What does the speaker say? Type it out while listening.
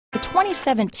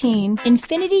2017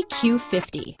 INFINITI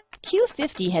Q50.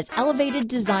 Q50 has elevated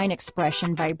design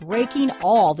expression by breaking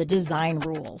all the design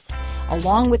rules.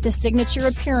 Along with the signature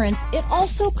appearance, it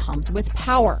also comes with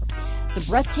power. The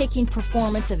breathtaking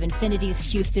performance of INFINITI's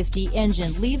Q50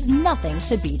 engine leaves nothing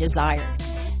to be desired.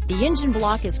 The engine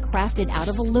block is crafted out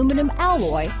of aluminum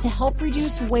alloy to help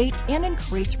reduce weight and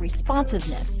increase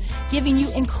responsiveness, giving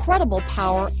you incredible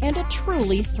power and a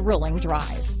truly thrilling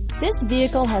drive. This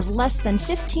vehicle has less than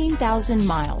 15,000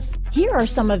 miles. Here are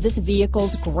some of this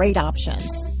vehicle's great options: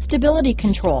 stability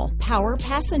control, power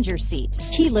passenger seat,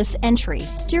 keyless entry,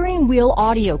 steering wheel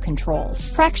audio controls,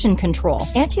 traction control,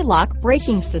 anti-lock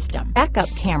braking system, backup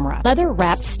camera,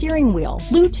 leather-wrapped steering wheel,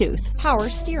 Bluetooth, power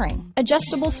steering,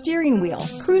 adjustable steering wheel,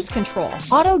 cruise control,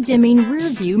 auto-dimming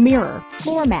rear view mirror,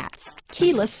 floor mats,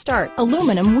 keyless start,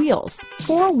 aluminum wheels,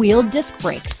 four-wheel disc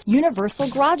brakes, universal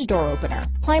garage door opener,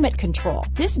 climate control.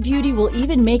 This beauty will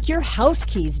even make your house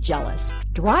keys jealous.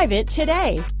 Drive it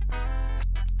today.